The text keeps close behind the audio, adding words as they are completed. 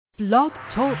Blog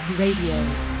Talk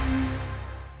Radio.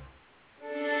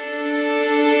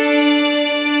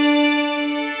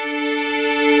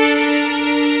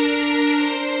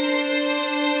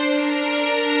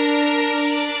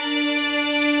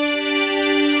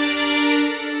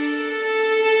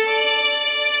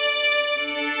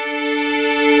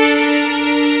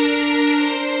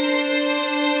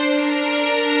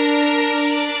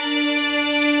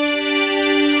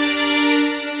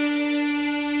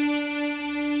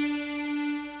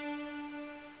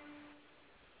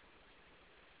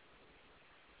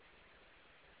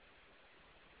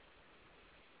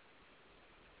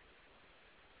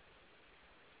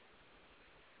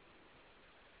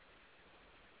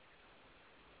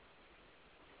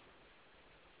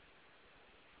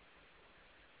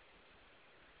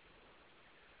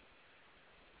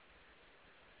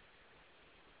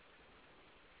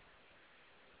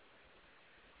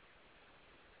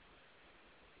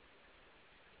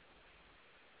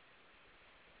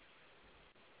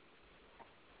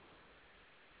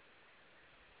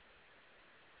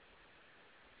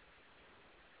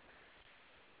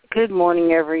 Good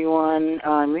morning, everyone.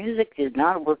 Music did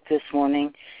not work this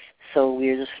morning, so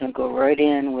we're just going to go right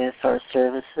in with our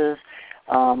services.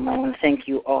 I want to thank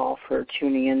you all for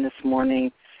tuning in this morning.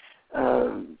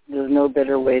 There's no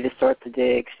better way to start the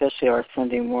day, especially our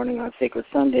Sunday morning on Sacred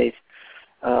Sundays,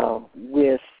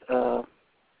 with the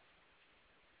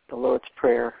Lord's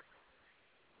Prayer.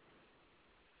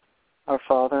 Our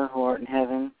Father, who art in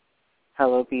heaven,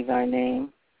 hallowed be thy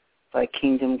name. Thy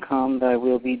kingdom come, thy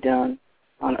will be done,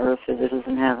 on earth as it is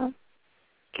in heaven.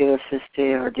 Give us this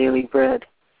day our daily bread,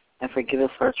 and forgive us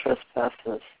our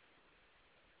trespasses.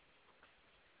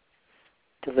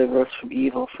 Deliver us from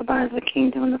evil, for thine is the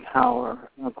kingdom and the power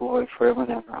and the glory forever and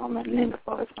ever. Amen. In the name of the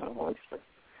Father, Son, and Holy Spirit.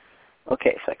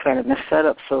 Okay, so I kind of messed that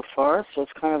up so far, so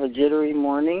it's kind of a jittery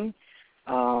morning.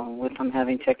 I'm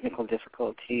having technical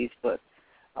difficulties, but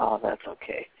that's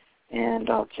okay. And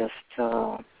I'll just,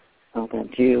 what I'm going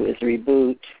to do is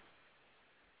reboot,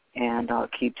 and I'll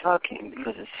keep talking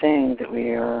because it's saying that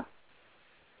we are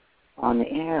on the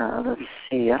air. Let's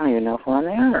see. I don't even know if we're on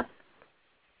the air.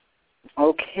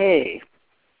 Okay.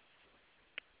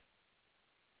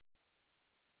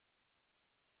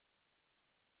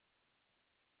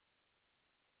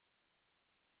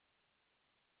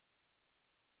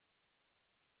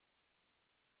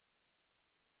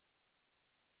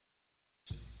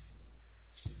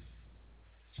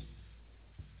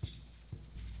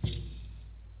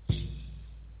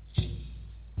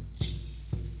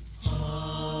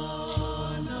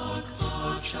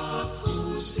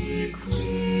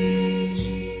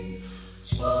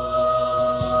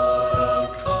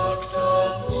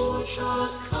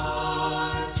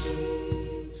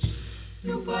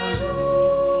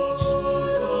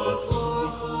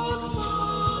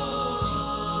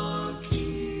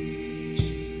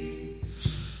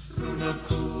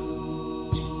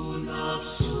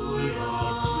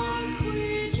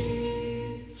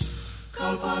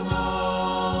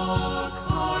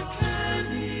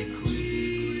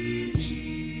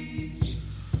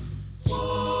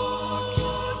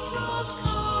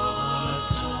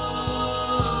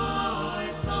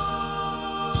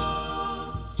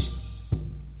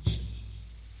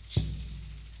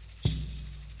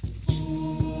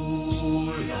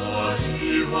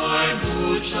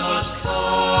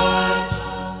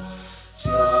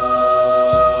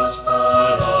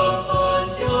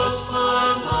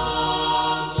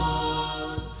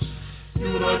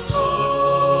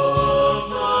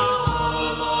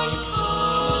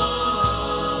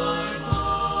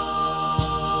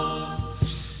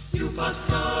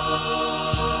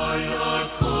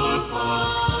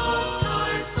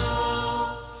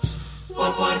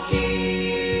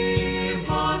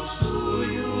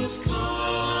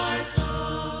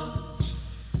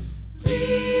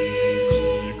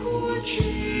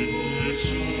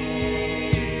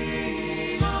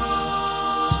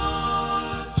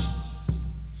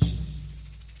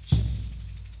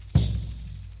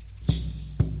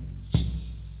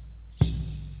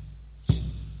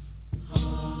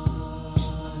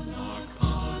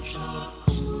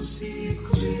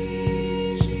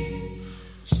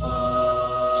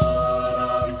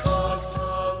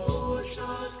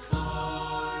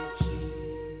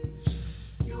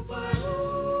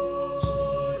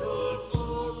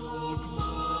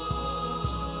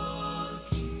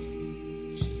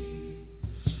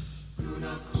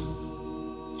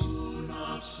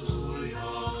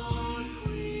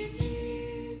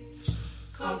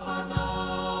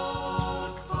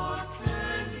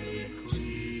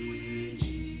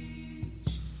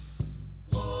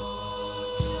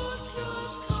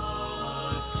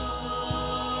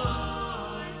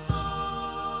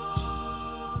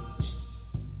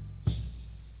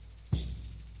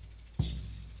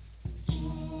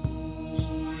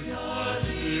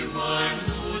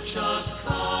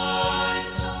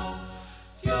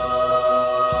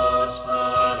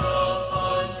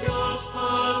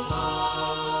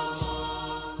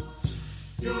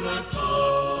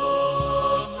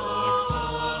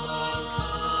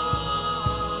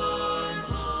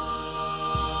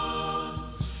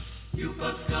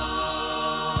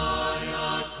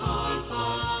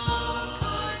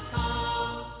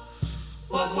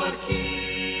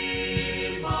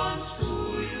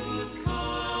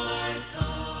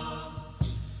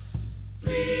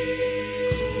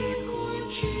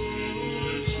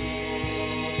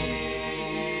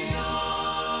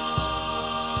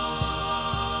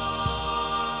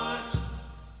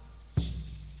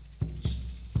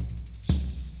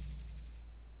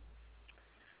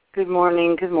 Good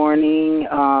morning. Good morning.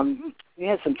 We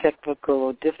had some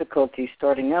technical difficulties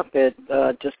starting up. It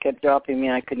just kept dropping me.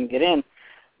 I couldn't get in.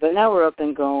 But now we're up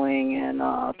and going, and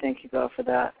thank you, God, for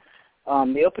that.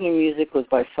 The opening music was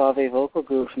by Salve Vocal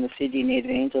Group from the CD Native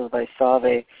Angels by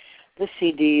Salve. This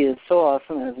CD is so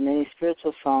awesome. It has many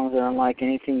spiritual songs that are unlike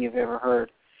anything you've ever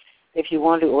heard. If you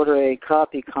want to order a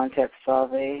copy, contact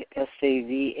Salve,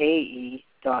 SAVAE.org.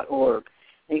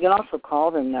 You can also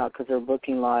call them now because they're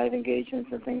booking live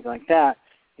engagements and things like that.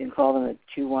 You can call them at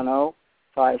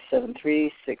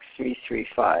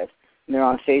 210-573-6335. And they're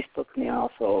on Facebook, and they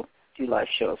also do live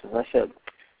shows, as I said.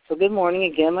 So good morning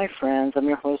again, my friends. I'm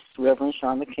your host, Reverend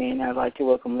Sean McCain. I'd like to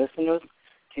welcome listeners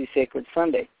to Sacred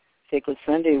Sunday. Sacred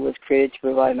Sunday was created to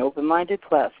provide an open-minded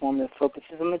platform that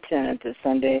focuses on the tenet that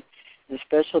Sunday is a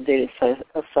special day to set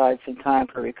aside some time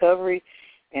for recovery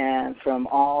and from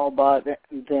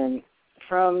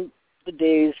from the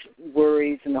day's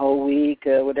worries and the whole week,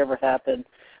 whatever happened.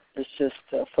 Let's just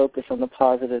focus on the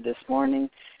positive this morning.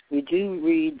 We do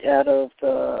read out of the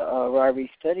Ryrie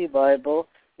Study Bible,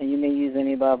 and you may use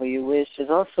any Bible you wish. There's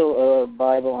also a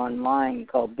Bible online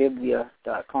called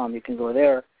Biblia.com. You can go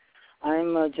there.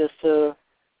 I'm just an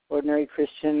ordinary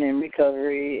Christian in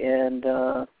recovery and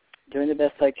doing the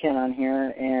best I can on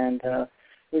here, and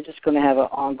we're just going to have an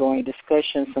ongoing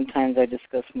discussion. Sometimes I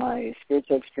discuss my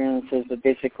spiritual experiences, but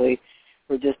basically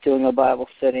we're just doing a Bible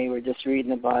study. We're just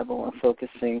reading the Bible and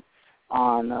focusing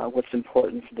on what's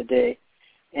important for the day.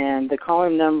 And the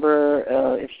call-in number,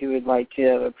 if you would like to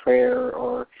have a prayer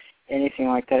or anything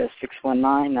like that, is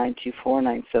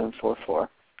 619-924-9744.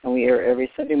 And we air every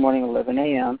Sunday morning, 11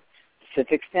 a.m.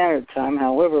 Pacific Standard Time.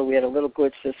 However, we had a little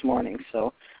glitch this morning,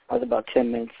 so I was about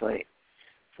 10 minutes late.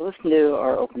 So listen to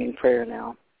our opening prayer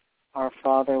now. Our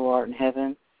Father, who art in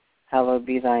heaven, hallowed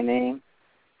be thy name.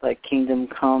 Thy kingdom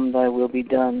come, thy will be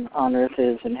done, on earth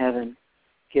as in heaven.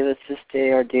 Give us this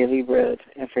day our daily bread,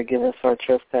 and forgive us our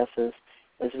trespasses,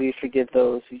 as we forgive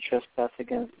those who trespass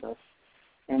against us.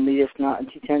 And lead us not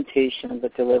into temptation,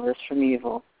 but deliver us from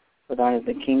evil. For thine is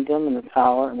the kingdom, and the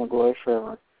power, and the glory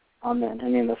forever. Amen. In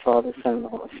the name of the Father, Son, and the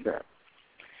Holy Spirit.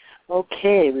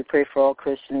 Okay, we pray for all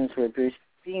Christians who are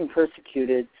being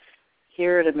persecuted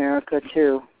here in America,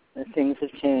 too. And things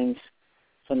have changed.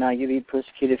 So now you'll be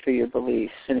persecuted for your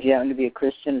beliefs. And if you happen to be a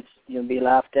Christian, you'll be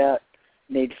laughed at,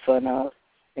 made fun of,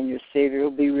 and your Savior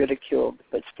will be ridiculed.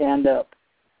 But stand up.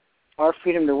 Our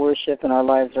freedom to worship and our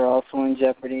lives are also in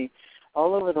jeopardy.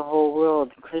 All over the whole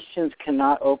world, Christians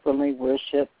cannot openly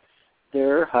worship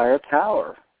their higher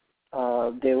power.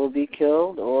 They will be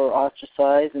killed or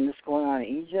ostracized, and this is going on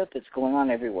in Egypt. It's going on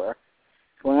everywhere.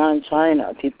 It's going on in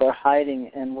China. People are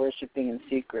hiding and worshiping in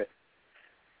secret.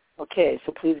 Okay,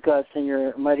 so please, God, send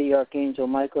your mighty archangel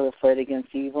Michael to fight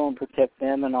against evil and protect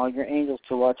them and all your angels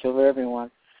to watch over everyone.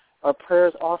 Our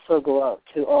prayers also go out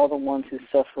to all the ones who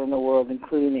suffer in the world,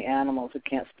 including the animals who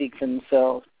can't speak for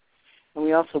themselves. And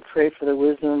we also pray for the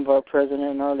wisdom of our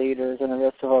president and our leaders and the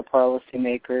rest of our policy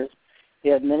makers. We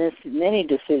have many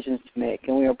decisions to make,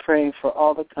 and we are praying for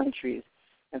all the countries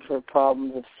and for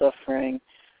problems of suffering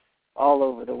all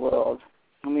over the world.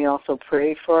 And we also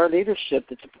pray for our leadership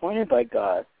that's appointed by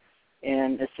God.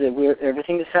 And it's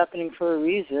everything is happening for a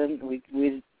reason.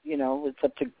 It's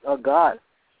up to God.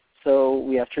 So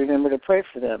we have to remember to pray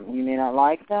for them. We may not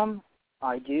like them.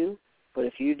 I do. But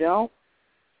if you don't,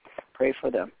 pray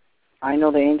for them. I know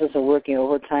the angels are working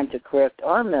overtime to correct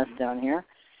our mess down here.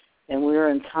 And we're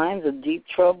in times of deep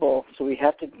trouble, so we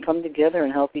have to come together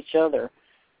and help each other.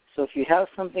 So if you have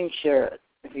something, share it.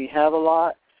 If you have a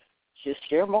lot, just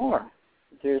share more.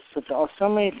 There's so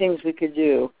many things we could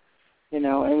do,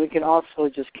 and we can also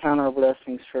just count our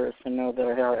blessings first and know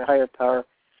that our higher power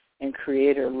and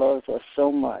Creator loves us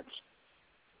so much.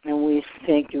 And we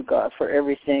thank you, God, for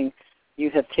everything you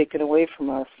have taken away from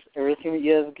us, everything that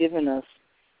you have given us,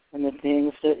 and the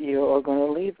things that you are going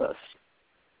to leave us.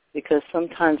 Because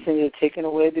sometimes things are taken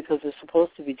away because they're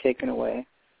supposed to be taken away.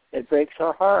 It breaks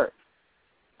our heart.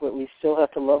 But we still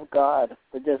have to love God.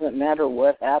 It doesn't matter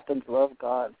what happens, love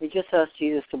God. We just ask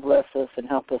Jesus to bless us and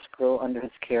help us grow under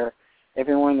his care.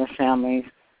 Everyone in the families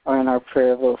are in our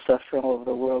prayer of those suffering all over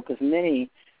the world because many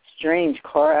strange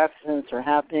car accidents are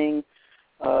happening.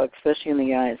 especially in the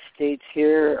United States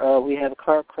here. We have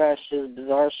car crashes,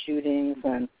 bizarre shootings,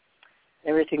 and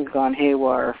everything's gone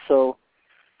haywire. So,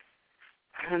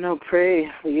 I don't know, pray.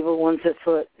 The evil one's at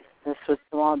foot. That's what's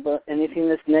going on. But anything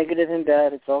that's negative and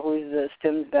bad, it's always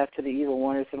stems back to the evil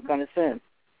one or some kind of sin.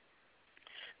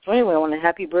 So anyway, I want a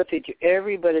happy birthday to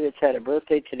everybody that's had a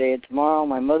birthday today and tomorrow.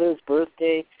 My mother's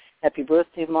birthday. Happy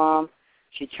birthday, Mom.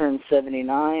 She turned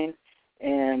 79,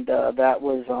 and that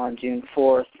was on June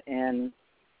 4th. And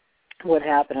what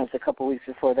happened was a couple weeks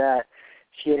before that,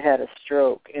 she had a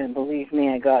stroke. And believe me,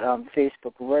 I got on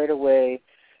Facebook right away,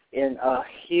 and a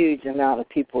huge amount of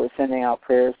people were sending out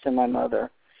prayers to my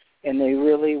mother. And they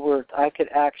really worked. I could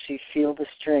actually feel the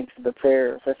strength of the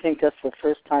prayers. I think that's the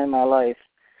first time in my life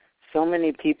so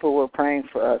many people were praying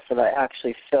for us that I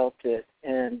actually felt it.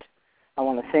 And I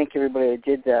want to thank everybody that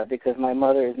did that, because my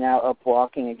mother is now up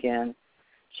walking again.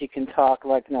 She can talk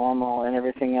like normal and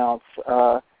everything else.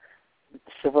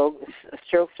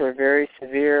 Strokes are very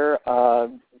severe.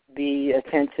 Be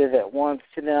attentive at once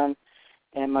to them.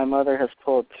 And my mother has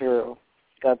pulled through.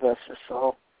 God bless her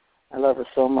soul. I love her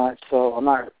so much. So I'm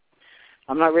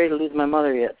not ready to lose my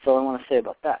mother yet. So I want to say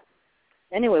about that.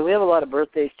 Anyway, we have a lot of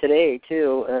birthdays today,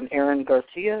 too. Aaron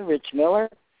Garcia, Rich Miller,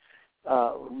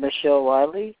 Michelle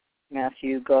Wiley,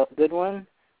 Matthew Goodwin,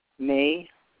 May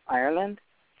Ireland,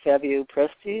 Fabio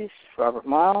Prestes, Robert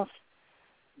Miles,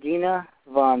 Dina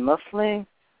Von Muffling,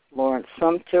 Lawrence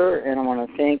Sumter, and I want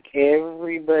to thank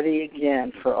everybody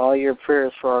again for all your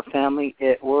prayers for our family.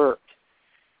 It worked,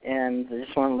 and I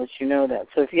just want to let you know that.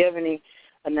 So if you have any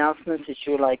announcements that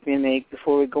you would like me to make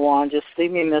before we go on, just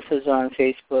leave me a message on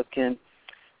Facebook, and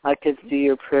I could do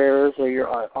your prayers or your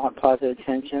positive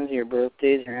intentions, your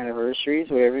birthdays, your anniversaries,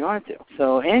 whatever you want to do.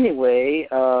 So anyway,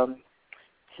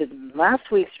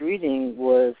 last week's reading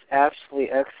was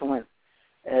absolutely excellent,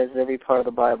 as every part of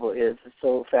the Bible is. It's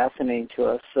so fascinating to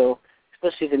us. So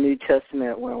especially the New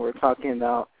Testament, when we're talking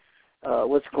about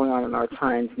what's going on in our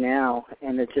times now,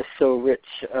 and it's just so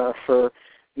rich for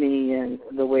me, and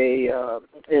the way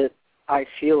I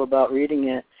feel about reading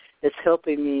it. It's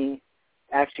helping me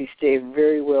actually stay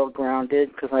very well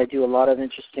grounded, because I do a lot of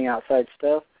interesting outside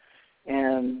stuff,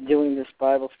 and doing this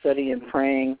Bible study and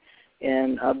praying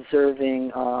and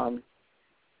observing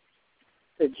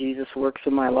that Jesus works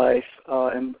in my life,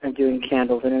 and doing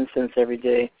candles and incense every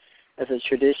day as a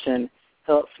tradition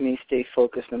helps me stay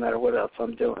focused no matter what else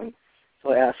I'm doing.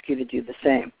 So I ask you to do the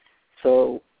same.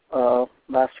 So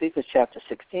last week was chapter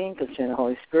 16, concerning the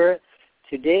Holy Spirit.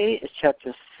 Today is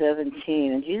chapter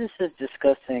 17, and Jesus is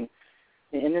discussing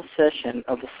the intercession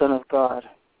of the Son of God.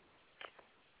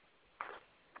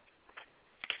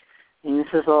 And this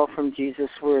is all from Jesus'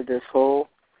 word, this whole,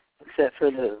 except for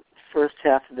the first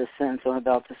half of the sentence I'm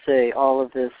about to say. All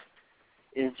of this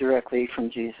is directly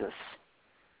from Jesus.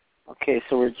 Okay,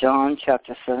 so we're John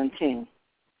chapter 17.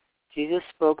 Jesus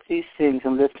spoke these things,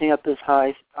 and lifting up his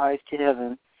eyes to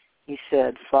heaven, he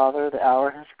said, Father, the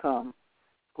hour has come.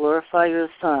 Glorify your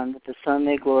Son, that the Son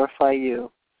may glorify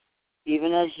you,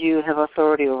 even as you have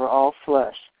authority over all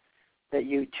flesh, that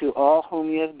you to all whom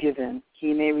you have given,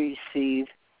 he may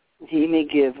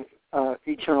give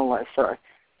eternal life.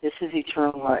 This is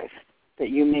eternal life, this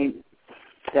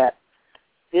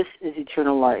is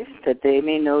eternal life, that they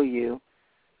may know you,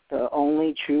 the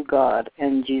only true God,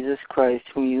 and Jesus Christ,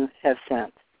 whom you have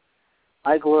sent.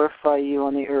 I glorify you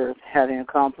on the earth, having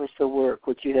accomplished the work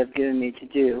which you have given me to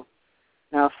do.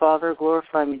 Now, Father,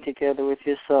 glorify me together with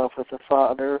yourself, with the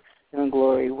Father in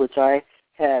glory, which I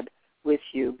had with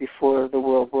you before the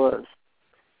world was.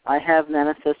 I have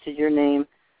manifested your name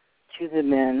to the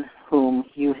men whom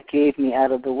you gave me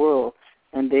out of the world,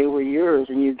 and they were yours,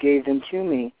 and you gave them to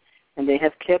me, and they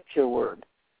have kept your word.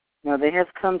 Now they have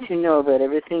come to know that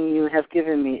everything you have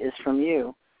given me is from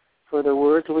you. For the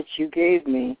words which you gave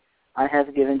me I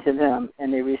have given to them,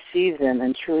 and they received them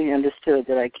and truly understood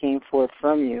that I came forth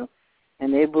from you,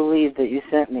 and they believed that you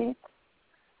sent me.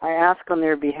 I ask on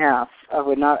their behalf. I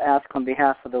would not ask on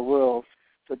behalf of the world,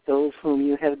 but those whom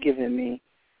you have given me,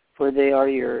 for they are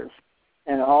yours.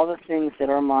 And all the things that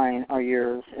are mine are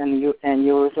yours, and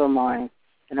yours are mine,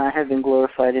 and I have been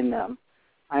glorified in them.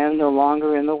 I am no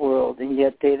longer in the world, and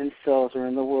yet they themselves are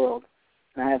in the world.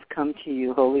 And I have come to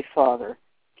you, Holy Father.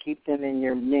 Keep them in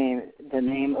your name, the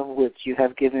name of which you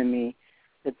have given me,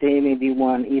 that they may be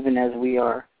one, even as we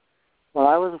are. While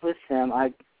I was with them,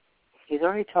 he's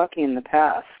already talking in the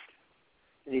past,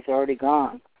 that he's already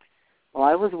gone. While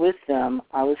I was with them,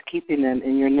 I was keeping them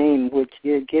in your name, which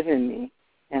you had given me,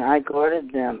 and I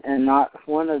guarded them, and not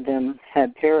one of them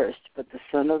had perished, but the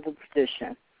son of the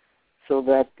perdition, so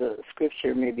that the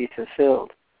scripture may be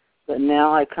fulfilled. But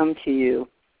now I come to you,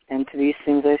 and to these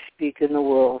things I speak in the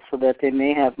world, so that they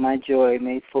may have my joy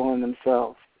made full in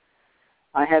themselves.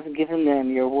 I have given them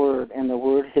your word, and the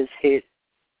word has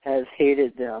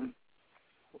hated them.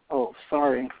 Oh,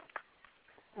 sorry.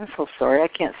 I'm so sorry. I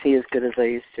can't see as good as I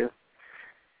used to.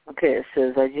 Okay, it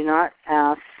says, I do not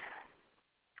ask.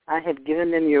 I have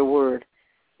given them your word,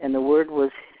 and the world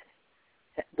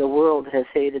has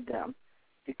hated them,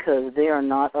 because they are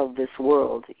not of this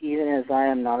world, even as I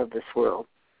am not of this world.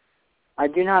 I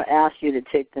do not ask you to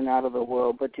take them out of the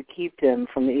world, but to keep them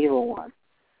from the evil one.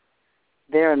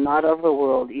 They are not of the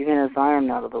world, even as I am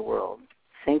not of the world.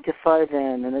 Sanctify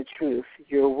them in the truth.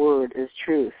 Your word is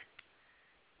truth.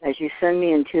 As you send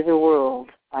me into the world,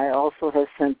 I also have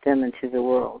sent them into the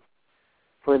world.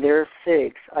 For their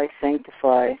sakes I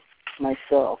sanctify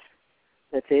myself,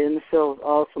 that they themselves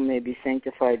also may be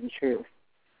sanctified in truth.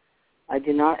 I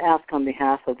do not ask on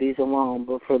behalf of these alone,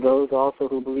 but for those also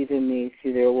who believe in me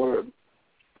through their word,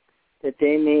 that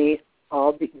they may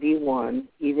all be one,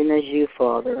 even as you,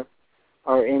 Father,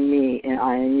 are in me and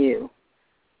I in you,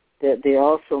 that they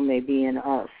also may be in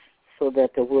us, so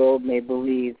that the world may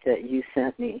believe that you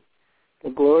sent me. The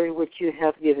glory which you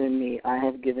have given me I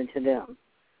have given to them,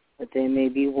 that they may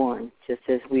be one, just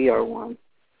as we are one.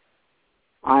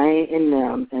 I in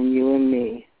them and you in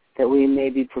me, that we may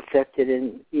be perfected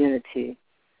in unity,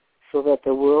 so that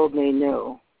the world may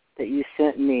know that you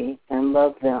sent me and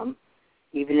loved them,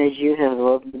 even as you have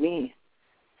loved me.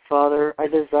 Father, I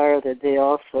desire that they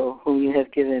also, whom you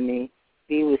have given me,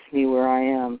 be with me where I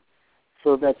am,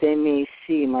 so that they may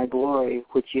see my glory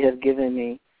which you have given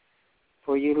me.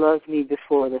 For you loved me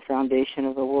before the foundation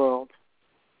of the world.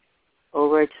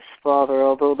 O righteous Father,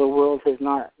 although the world has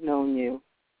not known you,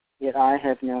 yet I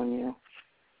have known you.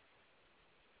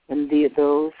 And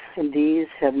these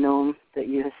have known that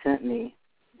you have sent me,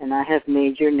 and I have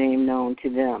made your name known to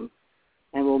them,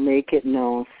 and will make it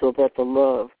known, so that the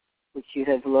love which you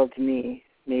have loved me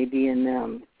may be in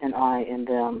them, and I in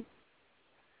them.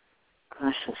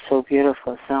 Gosh, it's so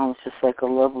beautiful. It sounds just like a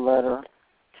love letter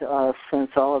to us, and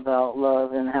it's all about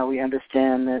love and how we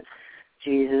understand that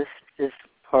Jesus is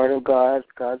part of God,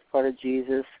 God's part of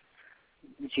Jesus.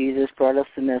 Jesus brought us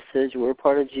the message. We're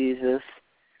part of Jesus,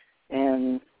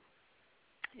 and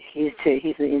He's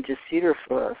the interceder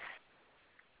for us.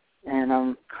 And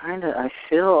I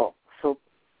feel so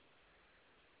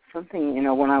something,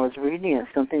 when I was reading it,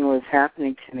 something was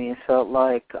happening to me. It felt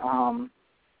like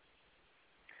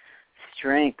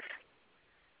strength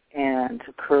and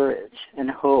courage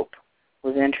and hope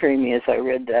was entering me as I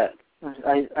read that.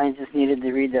 I just needed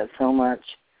to read that so much.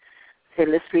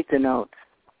 Okay, let's read the notes.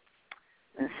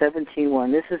 In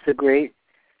 17:1, this is the great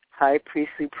high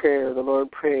priestly prayer the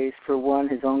Lord prays for one,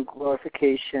 his own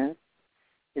glorification,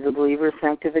 the believer's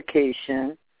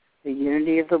sanctification, the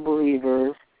unity of the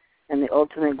believers, and the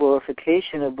ultimate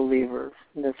glorification of believers.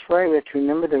 And that's right, we have to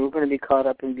remember that we're going to be caught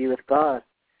up and be with God.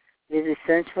 It is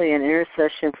essentially an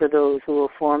intercession for those who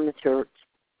will form the church,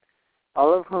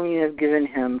 all of whom you have given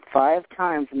him. 5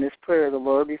 times in this prayer, the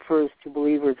Lord refers to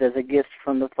believers as a gift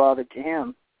from the Father to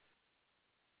him.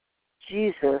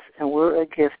 Jesus, and we're a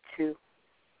gift to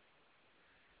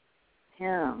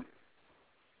him.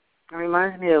 It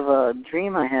reminds me of a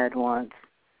dream I had once.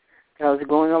 I was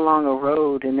going along a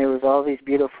road, and there was all these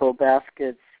beautiful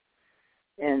baskets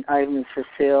and items for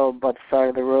sale by the side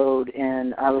of the road,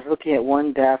 and I was looking at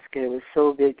one basket. It was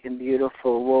so big and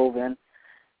beautiful, woven,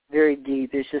 very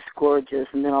deep. It's just gorgeous.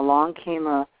 And then along came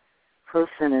a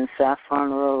person in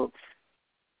saffron robes,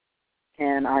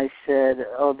 and I said,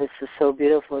 "Oh, this is so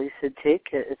beautiful." He said, "Take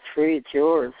it. It's free. It's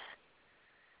yours."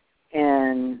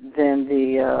 And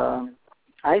then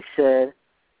I said,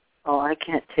 "Oh, I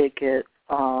can't take it.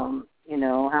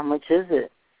 How much is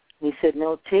it?" And he said,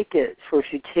 "No, take it, for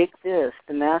if you take this,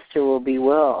 the master will be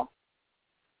well."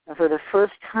 And for the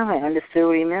first time, I understood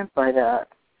what he meant by that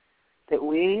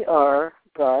we are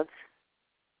God's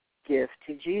gift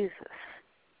to Jesus.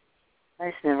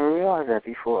 I just never realized that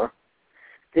before.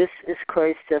 This is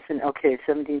Christ's definition. Okay,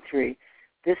 17:3.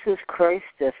 This is Christ's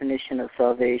definition of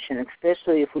salvation,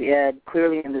 especially if we add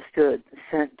clearly understood,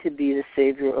 sent to be the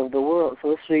Savior of the world. So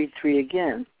let's read 3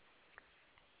 again.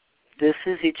 This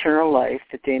is eternal life,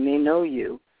 that they may know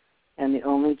you, and the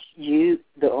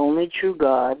only true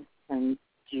God, and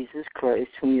Jesus Christ,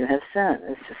 whom you have sent.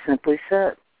 It's just simply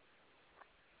said.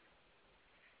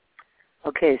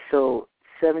 Okay, so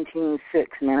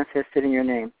 17:6, manifested in your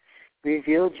name,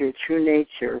 revealed your true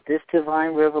nature. This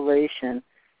divine revelation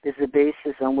is the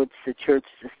basis on which the church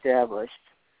is established.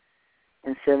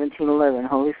 In 17:11,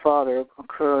 Holy Father,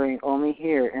 occurring only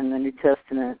here in the New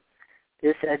Testament,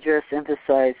 this address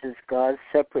emphasizes God's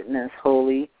separateness,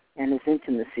 holy, and his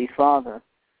intimacy, Father.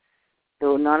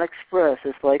 Though not expressed,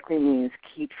 this likely means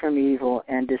keep from evil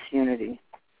and disunity.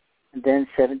 And then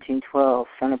 17:12,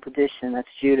 son of perdition, that's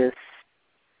Judas.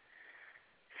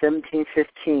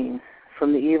 17:15,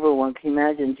 from the evil one. Can you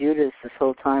imagine Judas this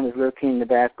whole time is lurking in the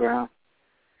background?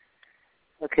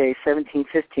 Okay,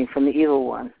 17:15, from the evil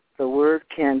one. The word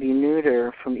can be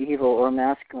neuter from evil or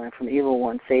masculine from evil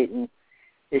one, Satan.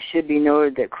 It should be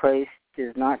noted that Christ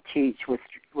does not teach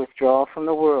withdrawal from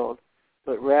the world,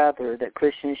 but rather that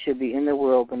Christians should be in the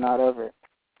world but not of it.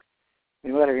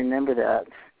 We've got to remember that.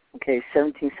 Okay,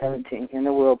 17:17, in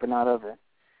the world but not of it.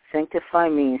 Sanctify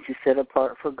means to set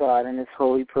apart for God and His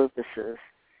holy purposes.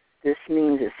 This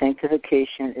means that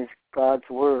sanctification is God's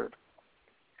word.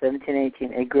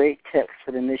 17:18, a great text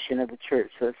for the mission of the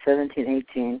church. So at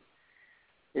 17:18,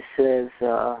 it says,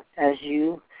 as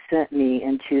you sent me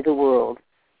into the world,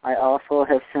 I also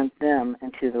have sent them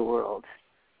into the world.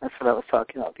 That's what I was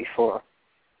talking about before.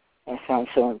 I found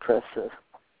so impressive.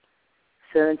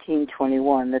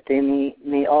 17:21, that they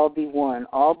may all be one.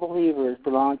 All believers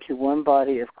belong to one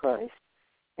body of Christ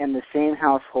and the same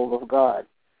household of God.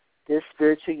 This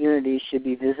spiritual unity should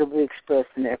be visibly expressed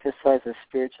in the exercise of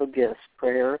spiritual gifts,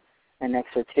 prayer, and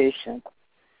exhortation.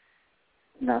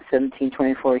 Now,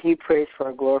 17:24, he prays for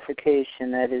our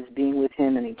glorification, that is, being with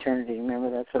Him in eternity. Remember,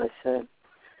 that's what I said.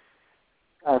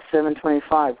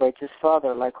 7:25, righteous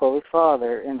Father, like Holy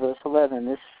Father. In verse 11,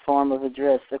 this form of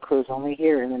address occurs only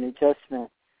here in the New Testament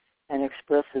and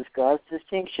expresses God's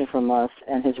distinction from us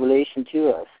and His relation to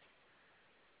us.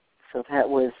 So that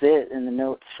was it in the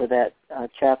notes for that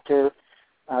chapter.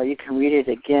 You can read it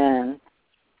again,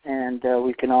 and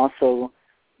we can also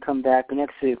come back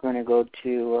next week. We're going to go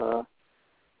to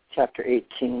chapter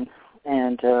 18,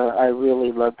 and I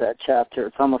really love that chapter.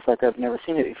 It's almost like I've never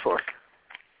seen it before.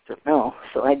 No.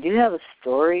 So I do have a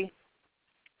story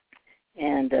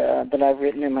and that I've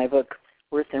written in my book,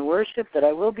 Worth and Worship, that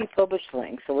I will be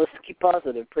publishing. So let's keep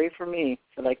positive. Pray for me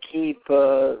that I keep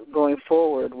going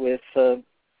forward with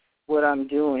what I'm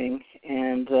doing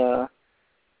and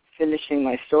finishing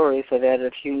my stories. I've added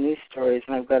a few new stories,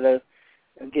 and I've got to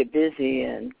get busy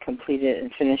and complete it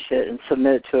and finish it and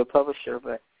submit it to a publisher.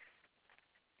 But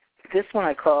this one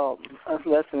I call A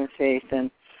Lesson in Faith,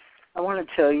 and I want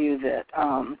to tell you that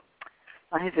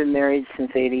I have been married since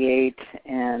 '88,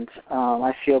 and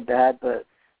I feel bad, but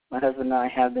my husband and I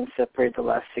have been separated the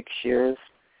last 6 years.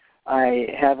 I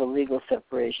have a legal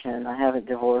separation. I haven't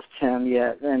divorced him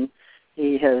yet, and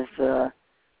he has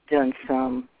done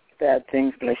some bad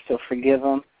things, but I still forgive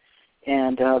him.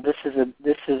 And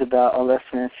this is about a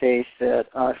lesson in faith, that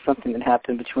something that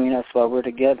happened between us while we're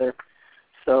together.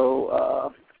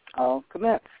 So I'll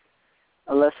commence.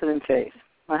 A lesson in faith.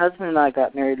 My husband and I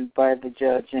got married by the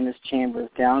judge in his chambers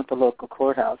down at the local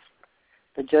courthouse.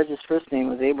 The judge's first name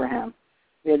was Abraham.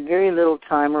 We had very little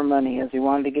time or money, as we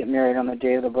wanted to get married on the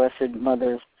day of the Blessed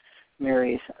Mother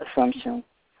Mary's Assumption.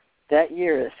 That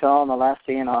year, it fell on the last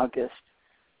day in August.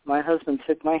 My husband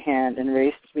took my hand and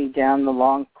raced me down the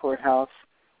long courthouse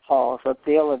halls, up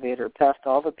the elevator, past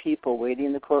all the people waiting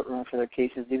in the courtroom for their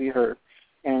cases to be heard,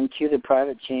 and into the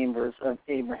private chambers of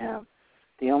Abraham.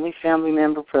 The only family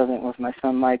member present was my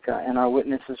son Micah, and our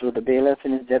witnesses were the bailiff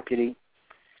and his deputy.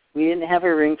 We didn't have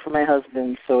a ring for my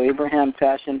husband, so Abraham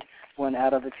fashioned one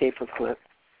out of a paperclip.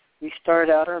 We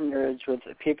started out our marriage with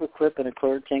a paperclip and a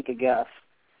quarter tank of gas.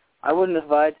 I wouldn't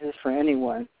advise this for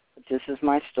anyone, but this is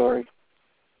my story.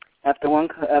 After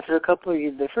a couple of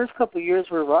years, the first couple of years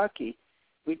were rocky.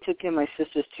 We took in my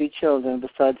sister's 2 children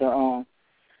besides our own.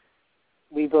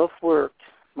 We both worked,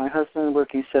 my husband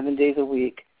working 7 days a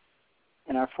week.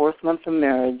 In our 4th month of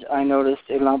marriage, I noticed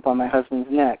a lump on my husband's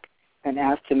neck and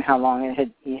asked him how long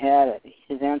he had it.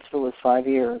 His answer was 5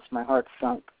 years. My heart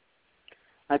sunk.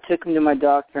 I took him to my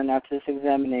doctor, and after this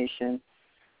examination,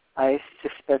 I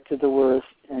suspected the worst,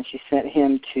 and she sent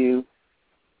him to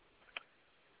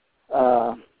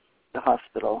the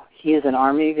hospital. He is an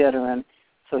Army veteran,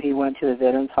 so he went to the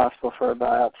Veterans Hospital for a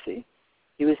biopsy.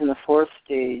 He was in the 4th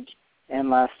stage and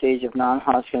last stage of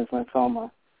non-Hodgkin's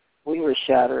lymphoma. We were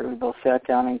shattered. We both sat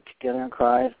down together and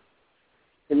cried.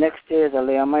 The next day, as I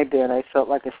lay on my bed, I felt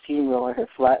like a steamroller had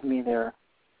flattened me there.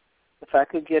 If I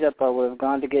could get up, I would have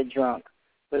gone to get drunk,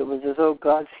 but it was as though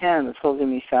God's hand was holding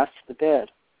me fast to the bed.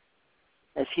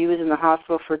 As he was in the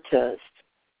hospital for tests,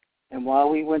 and while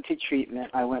we went to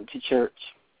treatment, I went to church.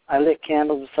 I lit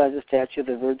candles beside the statue of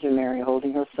the Virgin Mary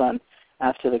holding her son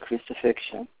after the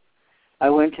crucifixion. I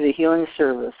went to the healing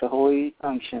service, the Holy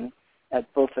Unction,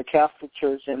 at both the Catholic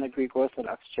Church and the Greek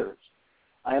Orthodox Church.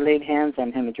 I laid hands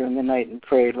on him during the night and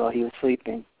prayed while he was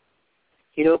sleeping.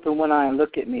 He'd open one eye and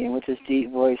look at me and with his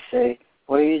deep voice say,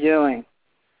 "What are you doing?"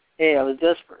 Hey, I was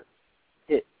desperate.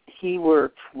 he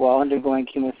worked while undergoing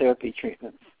chemotherapy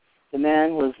treatments. The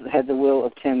man had the will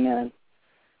of 10 men.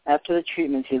 After the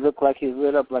treatments, he looked like he was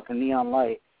lit up like a neon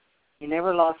light. He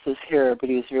never lost his hair, but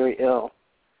he was very ill.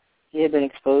 He had been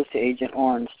exposed to Agent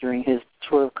Orange during his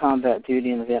tour of combat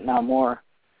duty in the Vietnam War.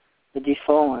 The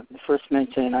defoliant, first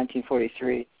mentioned in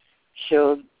 1943,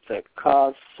 showed that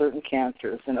caused certain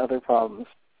cancers and other problems.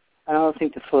 I don't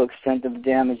think the full extent of the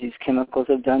damage these chemicals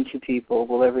have done to people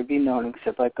will ever be known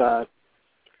except by God.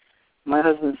 My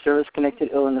husband's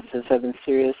service-connected illnesses have been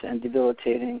serious and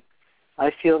debilitating.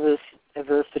 I feel this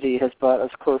adversity has brought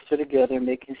us closer together,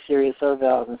 making serious our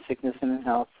vows in sickness and in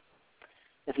health.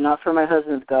 If not for my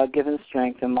husband's God-given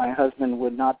strength, then my husband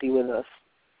would not be with us.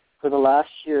 For the last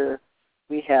year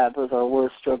we had was our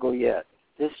worst struggle yet.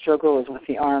 This struggle was with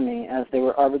the Army, as they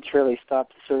were arbitrarily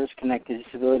stopped service-connected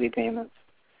disability payments.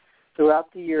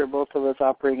 Throughout the year, both of us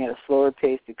operating at a slower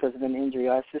pace because of an injury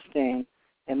I sustained,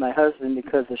 and my husband,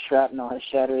 because the shrapnel had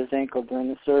shattered his ankle during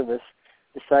the service,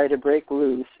 decided to break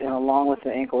loose, and along with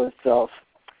the ankle itself.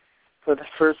 For the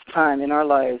first time in our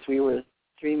lives, we were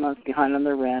 3 months behind on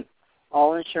the rent.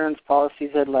 All insurance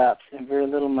policies had lapsed, and very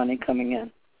little money coming in.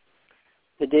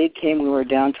 The date came we were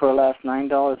down to our last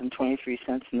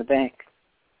 $9.23 in the bank.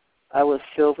 I was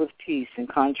filled with peace, in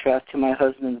contrast to my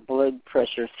husband's blood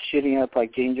pressure shooting up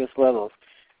like dangerous levels,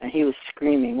 and he was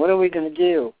screaming, "What are we going to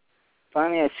do?"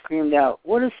 Finally, I screamed out,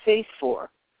 "What is faith for?"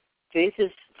 Faith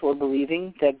is for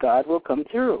believing that God will come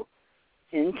through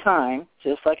in time,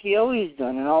 just like he always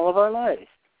done in all of our lives.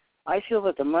 I feel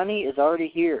that the money is already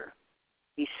here.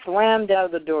 He slammed out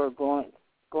of the door, going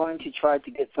to try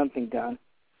to get something done.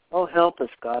 "Oh, help us,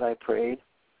 God," I prayed.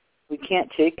 "We can't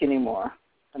take any more."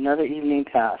 Another evening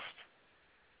passed.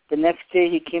 The next day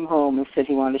he came home and said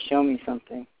he wanted to show me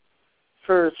something.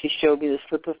 First, he showed me the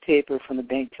slip of paper from the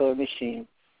bank teller machine.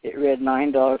 It read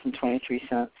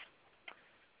 $9.23.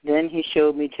 Then he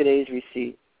showed me today's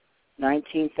receipt,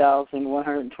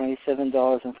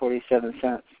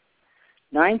 $19,127.47.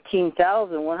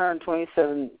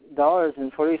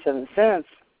 $19,127.47.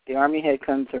 The Army had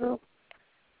come through.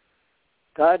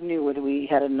 God knew when we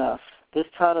had enough. This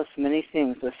taught us many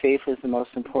things, but faith was the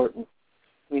most important.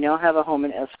 We now have a home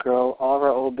in escrow. All of our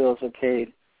old bills are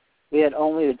paid. We had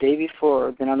only the day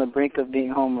before been on the brink of being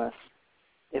homeless.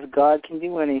 If God can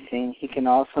do anything, he can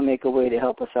also make a way to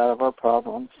help us out of our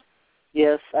problems.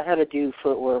 Yes, I had to do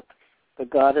footwork, but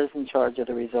God is in charge of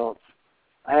the results.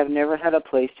 I have never had a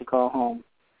place to call home.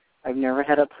 I've never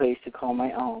had a place to call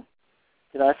my own.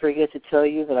 Did I forget to tell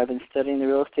you that I've been studying the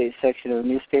real estate section of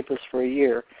newspapers for a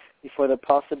year before the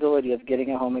possibility of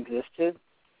getting a home existed?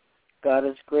 God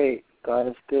is great. God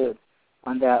is good.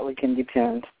 On that we can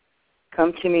depend.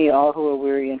 Come to me, all who are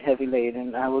weary and heavy laden,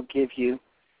 and I will give you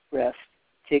rest.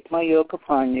 Take my yoke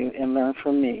upon you and learn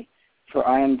from me, for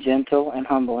I am gentle and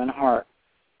humble in heart,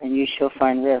 and you shall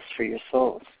find rest for your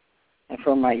souls. And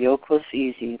for my yoke was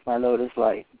easy, my load is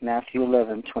light. Matthew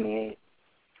 11:28.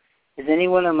 Is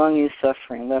anyone among you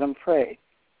suffering? Let him pray.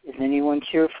 Is anyone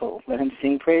cheerful? Let him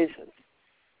sing praises.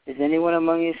 Is anyone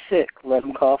among you sick? Let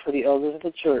him call for the elders of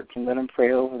the church and let him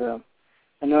pray over them,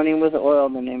 anointing with oil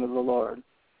in the name of the Lord.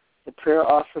 The prayer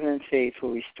offered in faith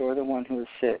will restore the one who is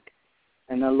sick,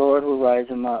 and the Lord will rise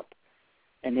him up.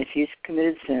 And if he's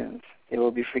committed sins, they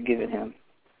will be forgiven him.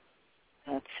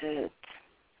 That's it.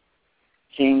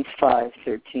 James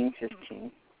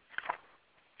 5:13-15.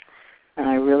 And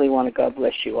I really want to God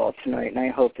bless you all tonight, and I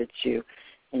hope that you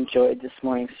enjoyed this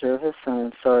morning's service.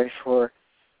 I'm sorry for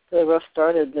the rough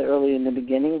start early in the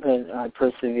beginning, but I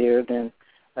persevered, and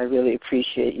I really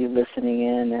appreciate you listening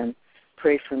in, and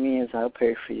pray for me as I'll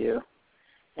pray for you.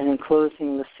 And in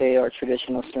closing, let's say our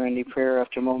traditional serenity prayer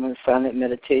after a moment of silent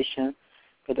meditation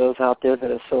for those out there that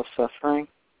are so suffering.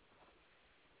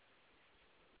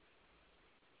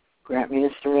 Grant me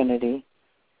the serenity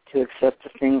to accept the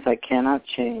things I cannot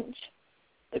change,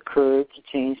 the courage to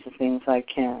change the things I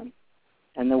can,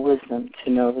 and the wisdom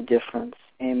to know the difference.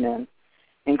 Amen.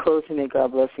 In closing, may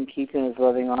God bless and keep you in his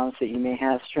loving arms that you may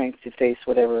have strength to face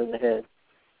whatever is ahead.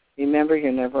 Remember,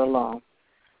 you're never alone.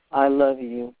 I love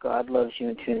you. God loves you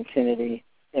into infinity.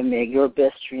 And may your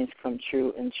best dreams come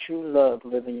true and true love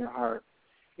live in your heart.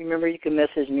 Remember, you can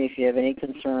message me if you have any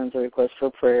concerns or requests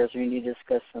for prayers or you need to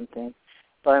discuss something.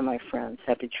 Bye, my friends.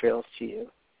 Happy trails to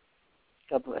you.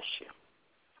 God bless you.